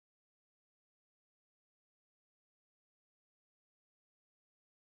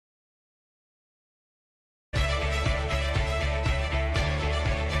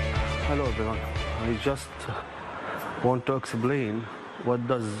Hello everyone. I just want to explain what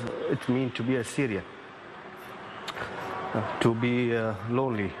does it mean to be a Syrian. To be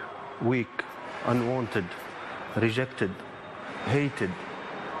lonely, weak, unwanted, rejected, hated.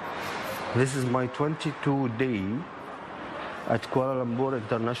 This is my 22nd day at Kuala Lumpur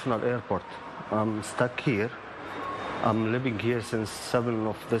International Airport. I'm stuck here. I'm living here since 7th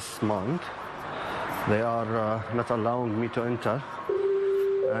of this month. They are not allowing me to enter,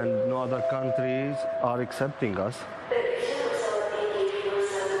 and no other countries are accepting us.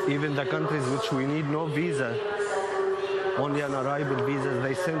 Even the countries which we need no visa, only an arrival visa,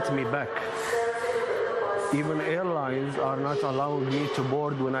 they sent me back. Even airlines are not allowing me to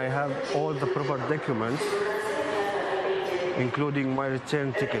board when I have all the proper documents, including my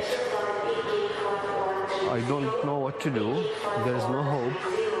return ticket. I don't know what to do. There is no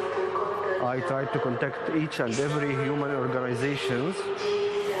hope. I tried to contact each and every human organizations,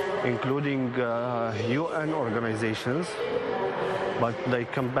 including UN organizations, but they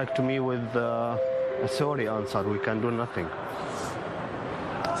come back to me with a sorry answer. We can do nothing.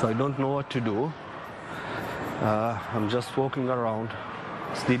 So I don't know what to do. I'm just walking around,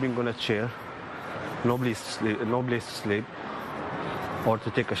 sleeping on a chair, no place to sleep, or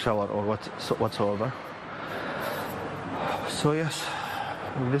to take a shower or whatsoever. So yes,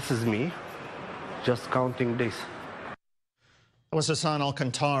 this is me, just counting days. That was Hassan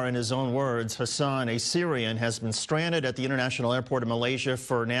al-Kontar in his own words. Hassan, a Syrian, has been stranded at the international airport in Malaysia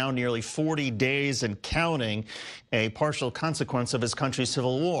for now nearly 40 days and counting, a partial consequence of his country's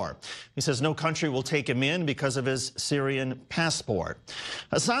civil war. He says no country will take him in because of his Syrian passport.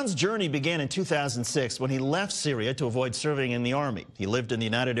 Hassan's journey began in 2006 when he left Syria to avoid serving in the army. He lived in the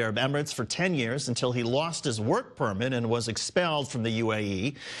United Arab Emirates for 10 years until he lost his work permit and was expelled from the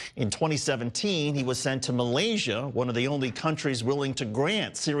UAE. In 2017, he was sent to Malaysia, one of the only countries willing to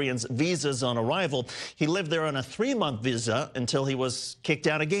grant Syrians visas on arrival. He lived there on a 3-month visa until he was kicked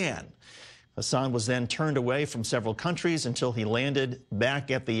out again. Hassan was then turned away from several countries until he landed back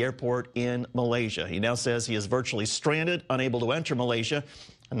at the airport in Malaysia. He now says he is virtually stranded, unable to enter Malaysia,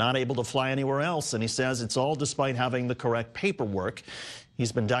 and not able to fly anywhere else. And he says it's all despite having the correct paperwork.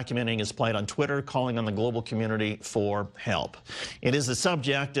 He's been documenting his plight on Twitter, calling on the global community for help. It is the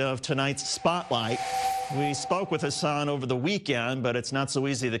subject of tonight's Spotlight. We spoke with Hassan over the weekend, but it's not so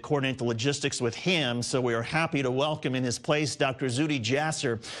easy to coordinate the logistics with him, so we are happy to welcome in his place Dr. Zuhdi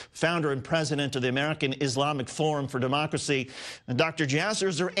Jasser, founder and president of the American Islamic Forum for Democracy. And Dr. Jasser,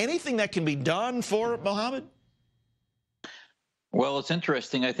 is there anything that can be done for Mohammed? Well, it's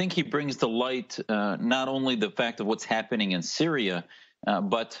interesting. I think he brings to light not only the fact of what's happening in Syria,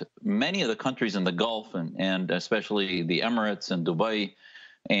 but many of the countries in the Gulf, and especially the Emirates and Dubai,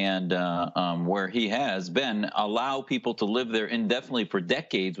 and where he has been, allow people to live there indefinitely for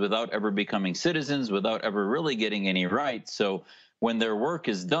decades without ever becoming citizens, without ever really getting any rights. So when their work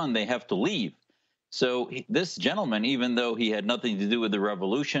is done, they have to leave. So this gentleman, even though he had nothing to do with the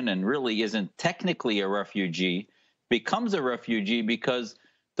revolution and really isn't technically a refugee, becomes a refugee because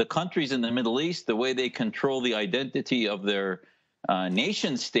the countries in the Middle East, the way they control the identity of their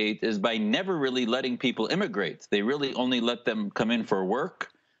nation state is by never really letting people immigrate. They really only let them come in for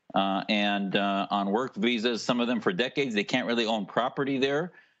work and on work visas, some of them for decades. They can't really own property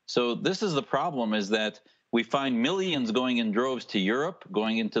there. So this is the problem, is that we find millions going in droves to Europe,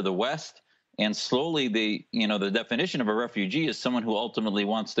 going into the West, and slowly the definition of a refugee is someone who ultimately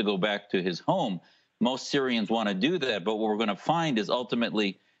wants to go back to his home. Most Syrians want to do that, but what we're going to find is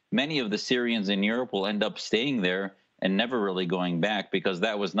ultimately many of the Syrians in Europe will end up staying there and never really going back, because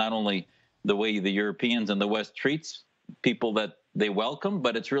that was not only the way the Europeans and the West treats people that they welcome,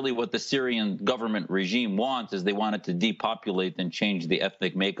 but it's really what the Syrian government regime wants, is they want it to depopulate and change the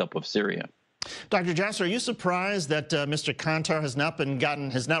ethnic makeup of Syria. Dr. Jasser, are you surprised that Mr. Kontar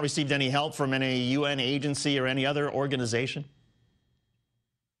has not received any help from any UN agency or any other organization?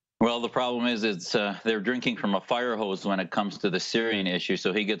 Well, the problem is they're drinking from a fire hose when it comes to the Syrian issue,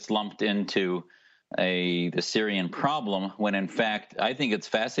 so he gets lumped into the Syrian problem, when in fact I think it's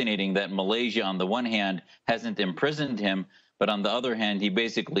fascinating that Malaysia on the one hand hasn't imprisoned him, but on the other hand he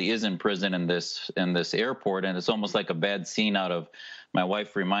basically is in prison in this airport, and it's almost like a bad scene out of, my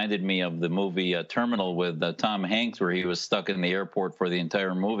wife reminded me of the movie Terminal with Tom Hanks, where he was stuck in the airport for the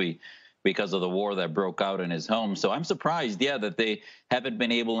entire movie because of the war that broke out in his home. So I'm surprised, yeah, that they haven't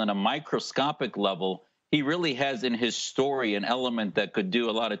been able, in a microscopic level. He really has in his story an element that could do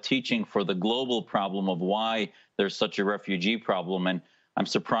a lot of teaching for the global problem of why there's such a refugee problem. And I'm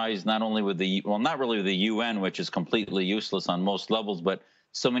surprised not only with not really with the UN, which is completely useless on most levels, but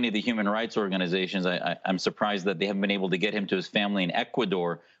so many of the human rights organizations. I'm surprised that they haven't been able to get him to his family in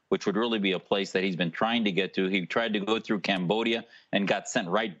Ecuador, which would really be a place that he's been trying to get to. He tried to go through Cambodia and got sent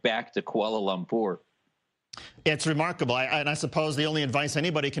right back to Kuala Lumpur. It's remarkable. And I suppose the only advice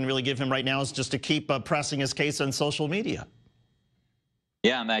anybody can really give him right now is just to keep pressing his case on social media.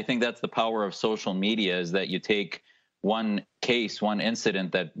 Yeah, and I think that's the power of social media, is that you take one case, one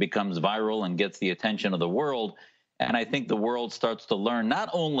incident that becomes viral and gets the attention of the world. And I think the world starts to learn not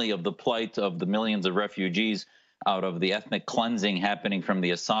only of the plight of the millions of refugees out of the ethnic cleansing happening from the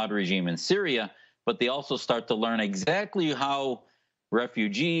Assad regime in Syria, but they also start to learn exactly how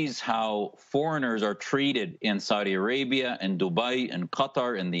refugees, how foreigners are treated in Saudi Arabia and Dubai and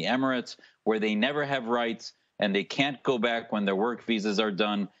Qatar and the Emirates, where they never have rights and they can't go back when their work visas are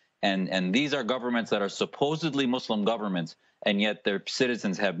done. And these are governments that are supposedly Muslim governments, and yet their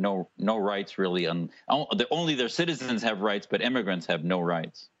citizens have no rights, really. Only their citizens have rights, but immigrants have no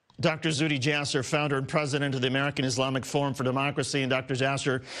rights. Dr. Zuhdi Jasser, founder and president of the American Islamic Forum for Democracy. And Dr.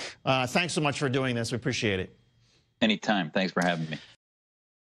 Jasser, thanks so much for doing this. We appreciate it. Anytime. Thanks for having me.